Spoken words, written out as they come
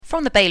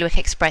From the Bailiwick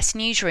Express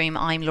newsroom,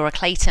 I'm Laura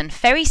Clayton.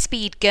 Ferry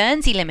Speed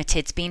Guernsey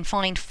Limited's been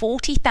fined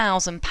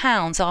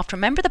 £40,000 after a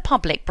member of the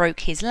public broke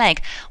his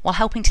leg while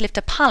helping to lift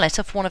a pallet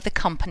off one of the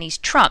company's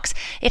trucks.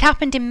 It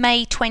happened in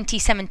May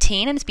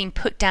 2017 and has been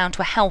put down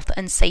to a health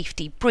and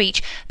safety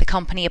breach. The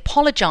company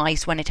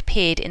apologised when it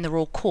appeared in the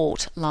Royal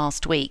Court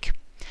last week.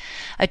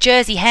 A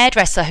Jersey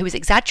hairdresser who was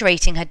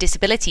exaggerating her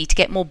disability to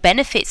get more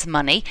benefits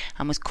money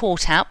and was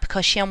caught out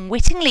because she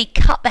unwittingly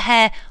cut the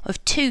hair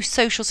of 2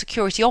 Social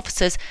Security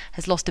officers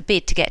has lost a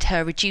bid to get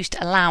her reduced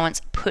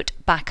allowance put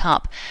back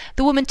up.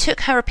 The woman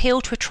took her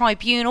appeal to a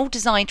tribunal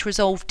designed to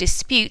resolve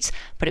disputes,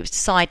 but it was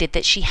decided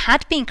that she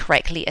had been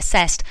correctly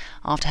assessed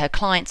after her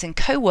clients and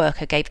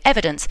co-worker gave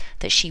evidence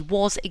that she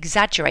was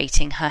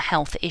exaggerating her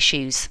health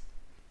issues.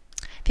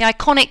 The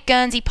iconic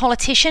Guernsey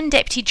politician,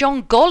 Deputy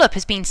John Gollop,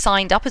 has been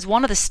signed up as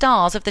one of the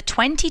stars of the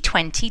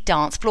 2020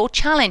 Dance Floor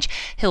Challenge.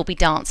 He'll be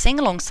dancing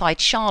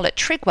alongside Charlotte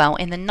Trigwell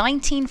in the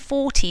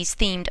 1940s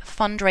themed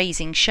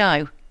fundraising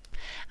show.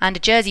 And a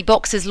Jersey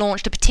boxer's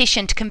launched a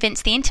petition to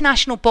convince the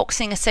International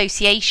Boxing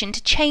Association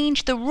to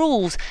change the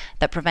rules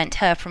that prevent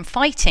her from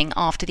fighting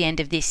after the end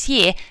of this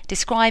year,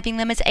 describing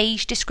them as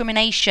age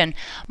discrimination.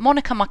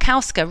 Monika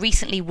Markowska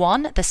recently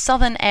won the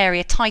Southern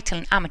Area title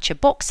in amateur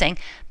boxing,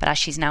 but as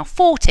she's now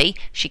 40,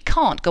 she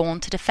can't go on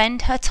to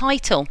defend her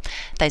title.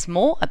 There's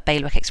more at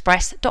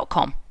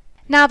bailiwickexpress.com.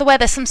 Now the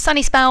weather, some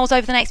sunny spells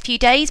over the next few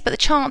days, but the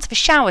chance of a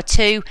shower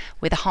too,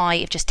 with a high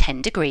of just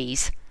 10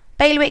 degrees.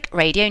 Bailiwick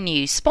Radio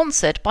News,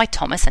 sponsored by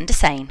Thomas &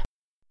 Dessain.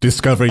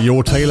 Discover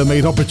your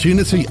tailor-made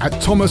opportunity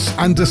at Thomas &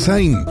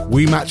 Dessain.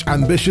 We match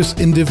ambitious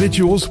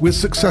individuals with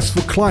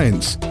successful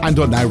clients and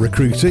are now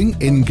recruiting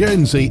in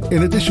Guernsey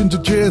in addition to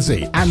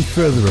Jersey and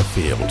further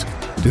afield.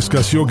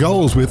 Discuss your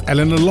goals with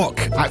Eleanor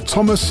Locke at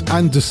Thomas &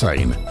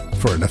 Dessain.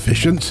 For an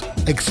efficient,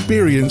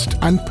 experienced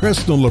and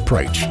personal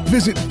approach,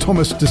 visit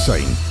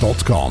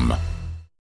thomasdessain.com.